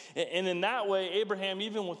 And in that way, Abraham,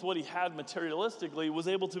 even with what he had materialistically, was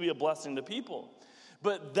able to be a blessing to people.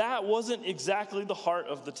 But that wasn't exactly the heart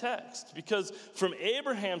of the text, because from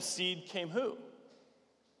Abraham's seed came who?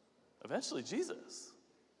 Eventually Jesus.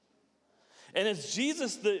 And it's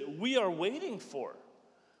Jesus that we are waiting for.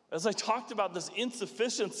 As I talked about this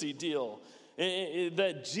insufficiency deal,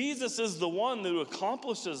 that Jesus is the one who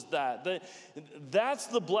accomplishes that. That's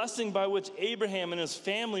the blessing by which Abraham and his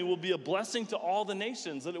family will be a blessing to all the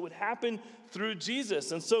nations, that it would happen through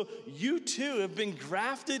Jesus. And so you too have been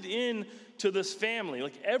grafted in to this family.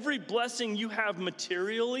 Like every blessing you have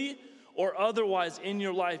materially or otherwise in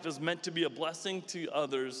your life is meant to be a blessing to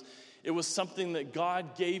others. It was something that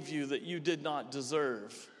God gave you that you did not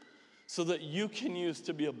deserve, so that you can use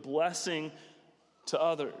to be a blessing to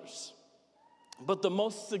others. But the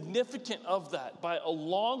most significant of that, by a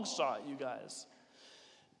long shot, you guys,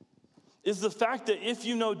 is the fact that if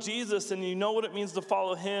you know Jesus and you know what it means to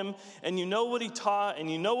follow him, and you know what he taught, and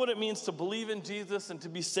you know what it means to believe in Jesus and to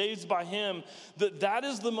be saved by him, that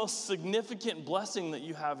is the most significant blessing that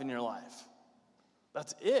you have in your life.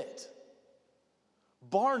 That's it.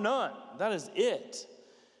 Bar none, that is it.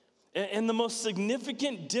 And the most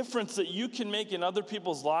significant difference that you can make in other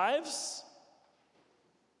people's lives,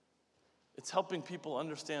 it's helping people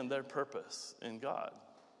understand their purpose in God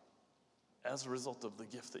as a result of the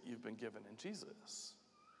gift that you've been given in Jesus.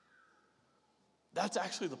 That's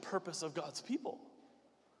actually the purpose of God's people.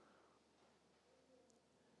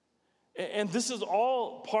 And this is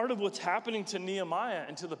all part of what's happening to Nehemiah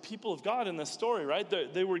and to the people of God in this story, right?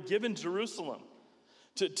 They were given Jerusalem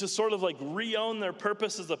to sort of like re-own their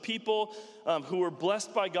purpose as a people who were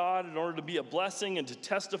blessed by God in order to be a blessing and to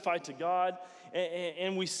testify to God.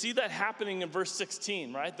 And we see that happening in verse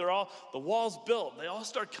 16, right? The wall's built. They all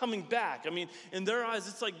start coming back. I mean, in their eyes,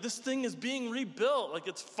 it's like this thing is being rebuilt. Like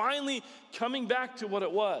it's finally coming back to what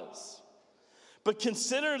it was. But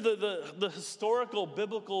consider the historical,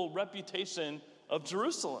 biblical reputation of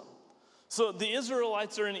Jerusalem. So the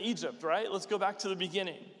Israelites are in Egypt, right? Let's go back to the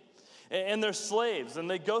beginning. And they're slaves,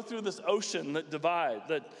 and they go through this ocean that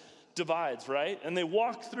divides, right? And they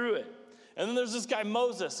walk through it. And then there's this guy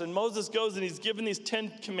Moses, and Moses goes and he's given these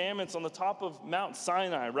 10 commandments on the top of Mount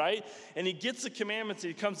Sinai, right? And he gets the commandments,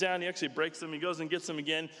 and he comes down, he actually breaks them, he goes and gets them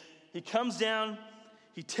again. He comes down,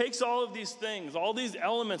 he takes all of these things, all these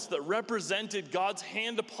elements that represented God's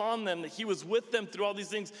hand upon them, that he was with them through all these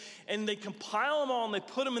things, and they compile them all and they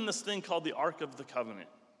put them in this thing called the Ark of the Covenant.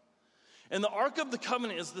 And the Ark of the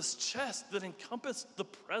Covenant is this chest that encompassed the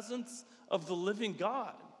presence of the living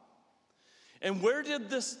God. And where did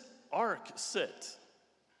this ark sit?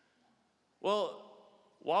 Well,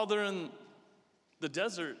 while they're in the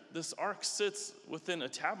desert, this ark sits within a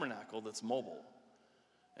tabernacle that's mobile.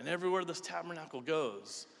 And everywhere this tabernacle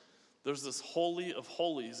goes, there's this holy of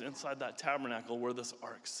holies inside that tabernacle where this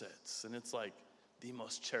ark sits. And it's like the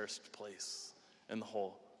most cherished place in the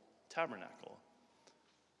whole tabernacle.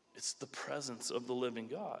 It's the presence of the living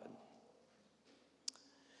God.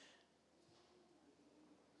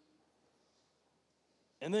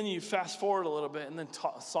 And then you fast forward a little bit, and then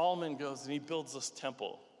Solomon goes and he builds this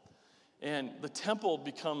temple. And the temple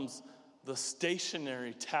becomes the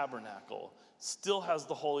stationary tabernacle. Still has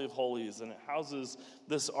the Holy of Holies, and it houses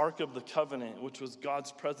this Ark of the Covenant, which was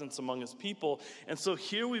God's presence among his people. And so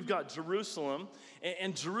here we've got Jerusalem,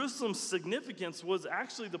 and Jerusalem's significance was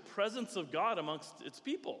actually the presence of God amongst its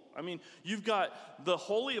people. I mean, you've got the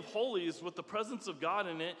Holy of Holies with the presence of God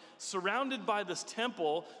in it, surrounded by this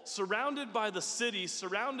temple, surrounded by the city,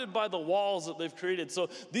 surrounded by the walls that they've created.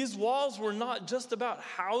 So these walls were not just about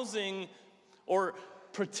housing or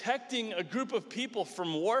protecting a group of people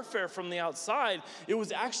from warfare from the outside. It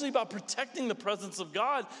was actually about protecting the presence of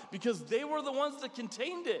God because they were the ones that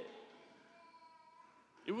contained it.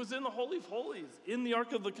 It was in the Holy of Holies, in the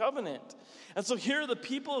Ark of the Covenant. And so here are the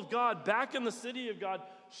people of God back in the city of God,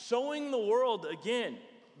 showing the world again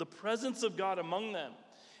the presence of God among them.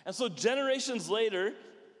 And so generations later,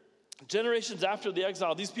 generations after the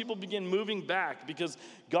exile, these people begin moving back because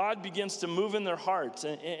God begins to move in their hearts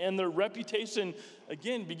and their reputation,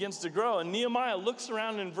 again, begins to grow. And Nehemiah looks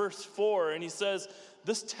around in verse 4 and he says,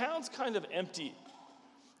 this town's kind of empty.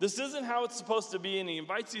 This isn't how it's supposed to be. And he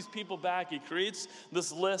invites these people back. He creates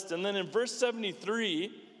this list. And then in verse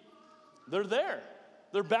 73, they're there.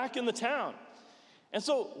 They're back in the town. And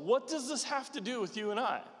so what does this have to do with you and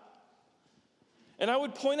I? And I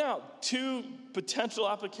would point out two potential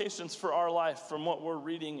applications for our life from what we're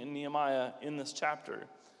reading in Nehemiah in this chapter,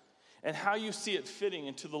 and how you see it fitting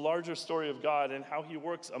into the larger story of God and how he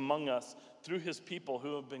works among us through his people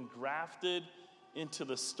who have been grafted into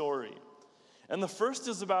the story. And the first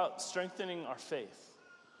is about strengthening our faith.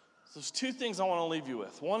 So there's two things I want to leave you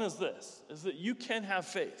with. One is this, is that you can have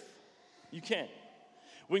faith. You can.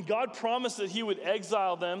 When God promised that he would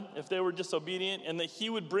exile them if they were disobedient and that he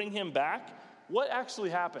would bring him back, what actually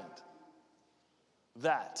happened?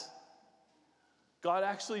 That. God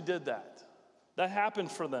actually did that. That happened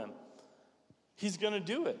for them. He's going to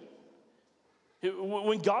do it.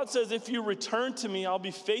 When God says, if you return to me, I'll be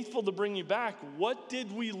faithful to bring you back, what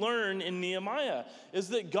did we learn in Nehemiah? Is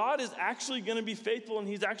that God is actually going to be faithful and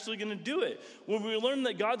he's actually going to do it. When we learn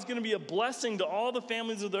that God's going to be a blessing to all the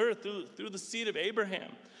families of the earth through the seed of Abraham.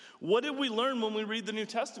 What did we learn when we read the New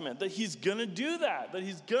Testament? That he's going to do that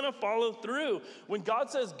he's going to follow through. When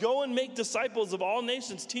God says, go and make disciples of all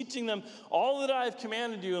nations, teaching them all that I have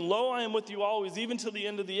commanded you, and lo, I am with you always, even to the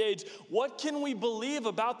end of the age. What can we believe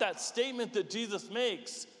about that statement that Jesus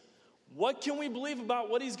makes? What can we believe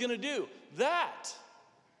about what he's going to do? That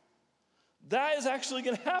is actually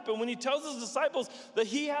going to happen when he tells his disciples that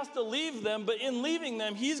he has to leave them, but in leaving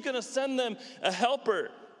them, he's going to send them a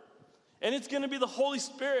helper. And it's going to be the Holy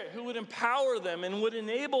Spirit who would empower them and would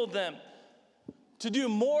enable them to do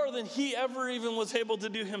more than he ever even was able to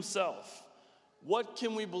do himself. What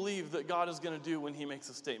can we believe that God is going to do when he makes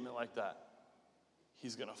a statement like that?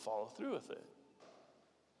 He's going to follow through with it.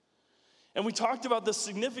 And we talked about the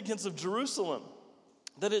significance of Jerusalem,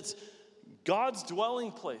 that it's God's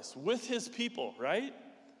dwelling place with his people, right?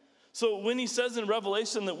 So when he says in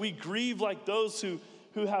Revelation that we grieve like those who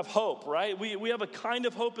have hope, right? We have a kind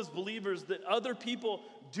of hope as believers that other people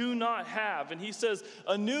do not have. And he says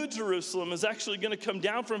a new Jerusalem is actually going to come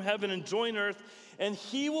down from heaven and join earth, and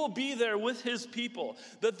he will be there with his people.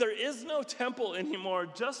 That there is no temple anymore,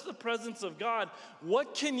 just the presence of God.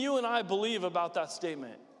 What can you and I believe about that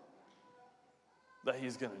statement? That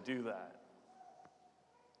he's going to do that.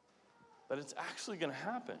 That it's actually going to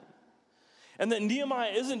happen. And that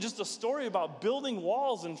Nehemiah isn't just a story about building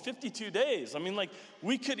walls in 52 days. I mean,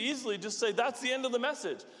 we could easily just say that's the end of the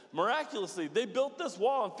message. Miraculously, they built this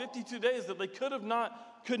wall in 52 days that they could not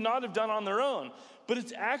have done on their own. But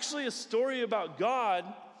it's actually a story about God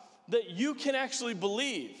that you can actually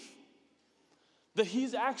believe. That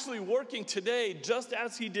he's actually working today just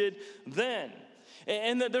as he did then.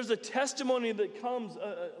 And that there's a testimony that comes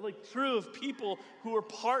through of people who are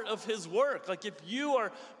part of his work. Like if you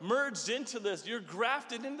are merged into this, you're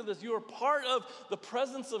grafted into this, you are part of the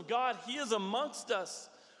presence of God. He is amongst us.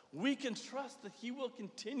 We can trust that he will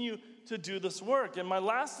continue to do this work. And my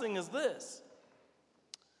last thing is this.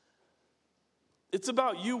 It's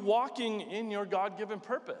about you walking in your God-given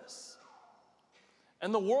purpose.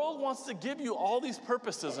 And the world wants to give you all these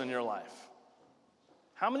purposes in your life.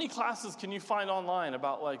 How many classes can you find online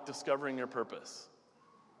about discovering your purpose?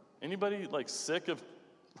 Anybody sick of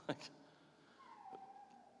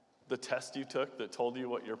the test you took that told you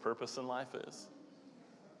what your purpose in life is?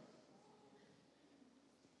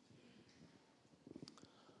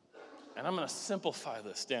 And I'm going to simplify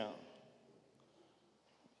this down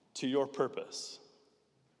to your purpose.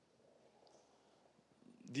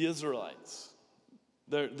 The Israelites,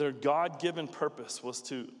 their God-given purpose was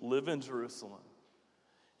to live in Jerusalem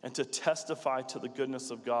and to testify to the goodness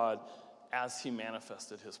of God as he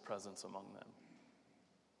manifested his presence among them.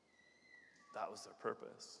 That was their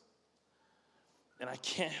purpose. And I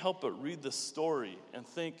can't help but read this story and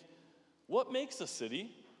think, what makes a city?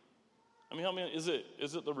 I mean, is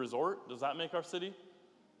it the resort? Does that make our city?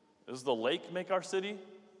 Does the lake make our city?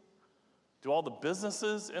 Do all the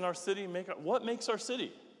businesses in our city what makes our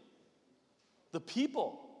city? The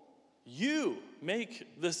people. You make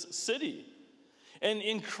this city. And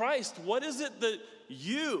in Christ, what is it that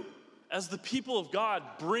you as the people of God,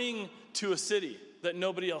 bring to a city that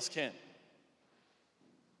nobody else can?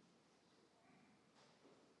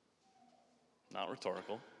 Not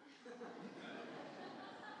rhetorical.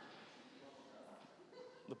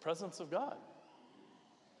 The presence of God.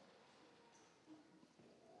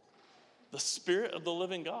 The Spirit of the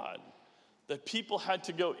living God. That people had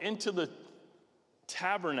to go into the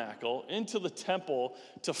tabernacle, into the temple,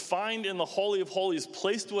 to find in the Holy of Holies,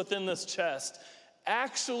 placed within this chest,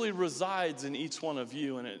 actually resides in each one of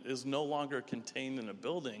you, and it is no longer contained in a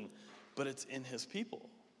building, but it's in his people.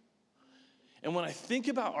 And when I think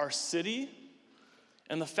about our city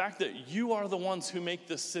and the fact that you are the ones who make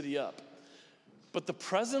this city up, but the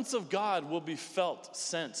presence of God will be felt,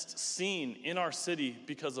 sensed, seen in our city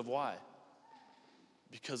because of why?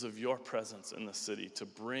 Because of your presence in the city to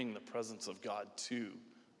bring the presence of God to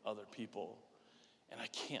other people. And I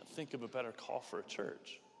can't think of a better call for a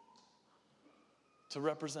church to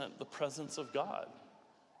represent the presence of God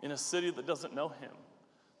in a city that doesn't know him.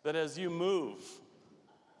 That as you move,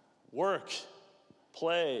 work,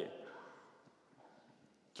 play,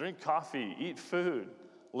 drink coffee, eat food,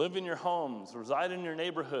 live in your homes, reside in your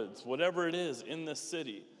neighborhoods, whatever it is in this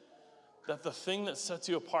city, that the thing that sets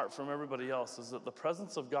you apart from everybody else is that the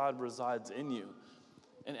presence of God resides in you.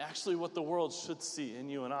 And actually what the world should see in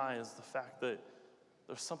you and I is the fact that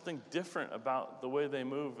there's something different about the way they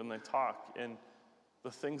move and they talk and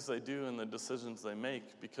the things they do and the decisions they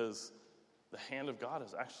make, because the hand of God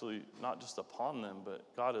is actually not just upon them, but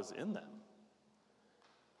God is in them.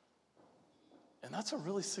 And that's a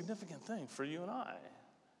really significant thing for you and I.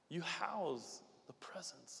 You house the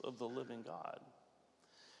presence of the living God.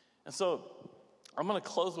 And so I'm going to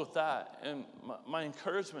close with that. And my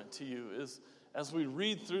encouragement to you is, as we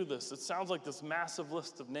read through this, it sounds like this massive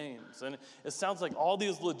list of names. And it sounds like all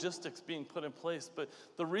these logistics being put in place. But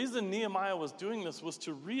the reason Nehemiah was doing this was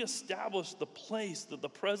to reestablish the place that the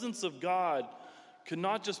presence of God could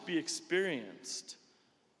not just be experienced,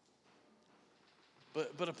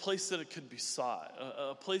 but a place that it could be sought,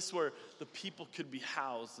 a place where the people could be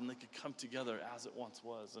housed and they could come together as it once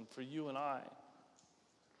was. And for you and I,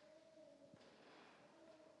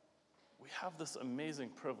 we have this amazing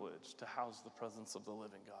privilege to house the presence of the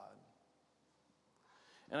living God.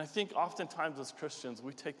 And I think oftentimes as Christians,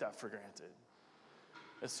 we take that for granted.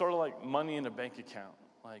 It's sort of like money in a bank account.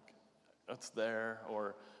 Like, it's there,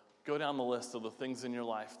 or go down the list of the things in your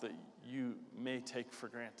life that you may take for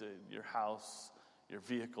granted. Your house, your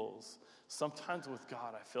vehicles. Sometimes with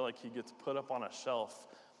God, I feel like he gets put up on a shelf,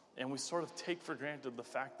 and we sort of take for granted the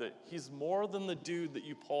fact that he's more than the dude that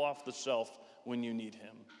you pull off the shelf when you need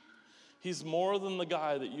him. He's more than the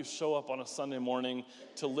guy that you show up on a Sunday morning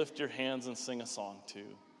to lift your hands and sing a song to.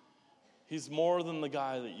 He's more than the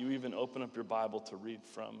guy that you even open up your Bible to read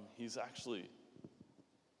from. He's actually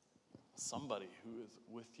somebody who is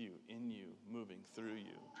with you, in you, moving through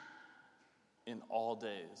you, in all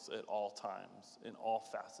days, at all times, in all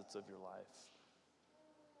facets of your life.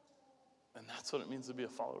 And that's what it means to be a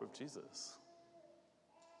follower of Jesus.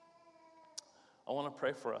 I want to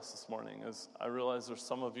pray for us this morning, as I realize there's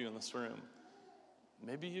some of you in this room.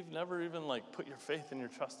 Maybe you've never even put your faith and your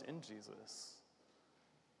trust in Jesus.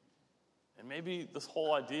 And maybe this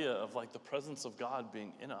whole idea of the presence of God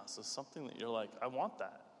being in us is something that you're like, I want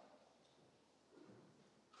that.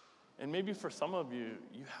 And maybe for some of you,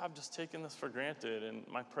 you have just taken this for granted. And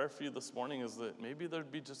my prayer for you this morning is that maybe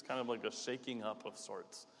there'd be just kind of a shaking up of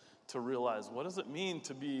sorts to realize, what does it mean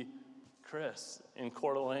to be Chris in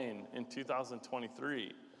Coeur d'Alene in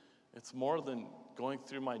 2023? It's more than going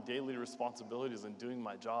through my daily responsibilities and doing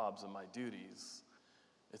my jobs and my duties.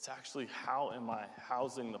 It's actually, how am I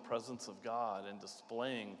housing the presence of God and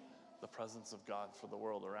displaying the presence of God for the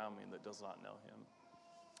world around me that does not know him?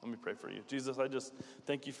 Let me pray for you. Jesus, I just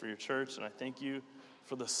thank you for your church, and I thank you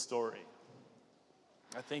for this story.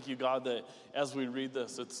 I thank you, God, that as we read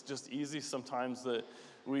this, it's just easy sometimes that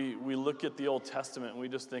we look at the Old Testament and we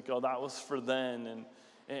just think, oh, that was for then,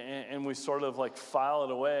 and we sort of file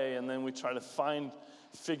it away, and then we try to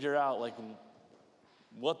figure out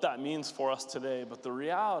what that means for us today. But the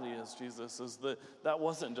reality is, Jesus, is that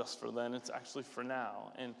wasn't just for then, it's actually for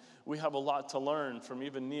now. And we have a lot to learn from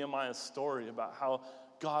even Nehemiah's story about how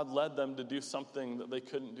God led them to do something that they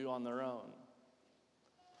couldn't do on their own.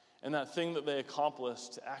 And that thing that they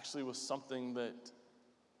accomplished actually was something that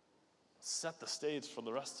set the stage for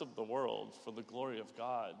the rest of the world, for the glory of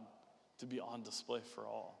God to be on display for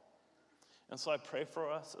all. And so I pray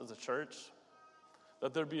for us as a church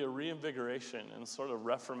that there be a reinvigoration and sort of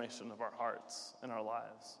reformation of our hearts and our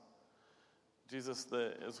lives. Jesus,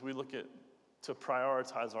 that as we look to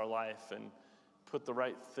prioritize our life and put the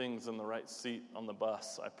right things in the right seat on the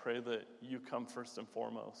bus. I pray that you come first and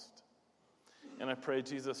foremost. And I pray,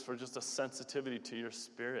 Jesus, for just a sensitivity to your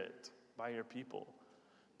spirit by your people,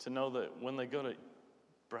 to know that when they go to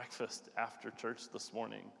breakfast after church this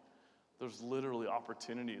morning, there's literally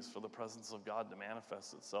opportunities for the presence of God to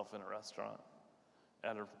manifest itself in a restaurant,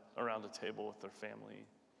 around a table with their family,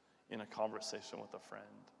 in a conversation with a friend.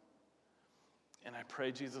 And I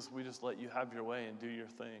pray, Jesus, we just let you have your way and do your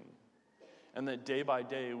thing. And that day by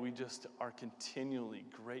day, we just are continually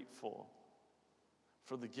grateful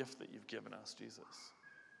for the gift that you've given us, Jesus.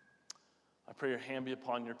 I pray your hand be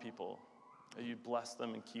upon your people, that you bless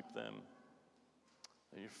them and keep them,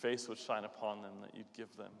 that your face would shine upon them, that you'd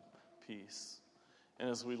give them peace. And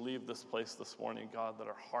as we leave this place this morning, God, that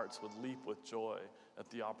our hearts would leap with joy at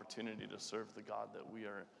the opportunity to serve the God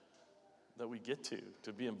that we get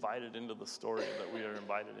to be invited into the story that we are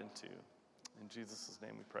invited into. In Jesus'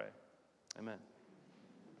 name we pray. Amen.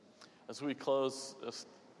 As we close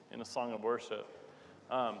in a song of worship,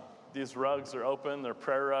 these rugs are open. They're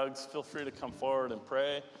prayer rugs. Feel free to come forward and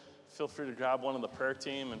pray. Feel free to grab one of the prayer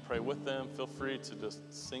team and pray with them. Feel free to just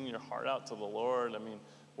sing your heart out to the Lord. I mean,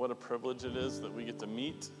 what a privilege it is that we get to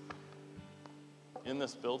meet in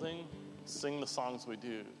this building, sing the songs we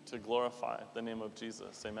do to glorify the name of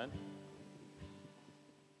Jesus. Amen.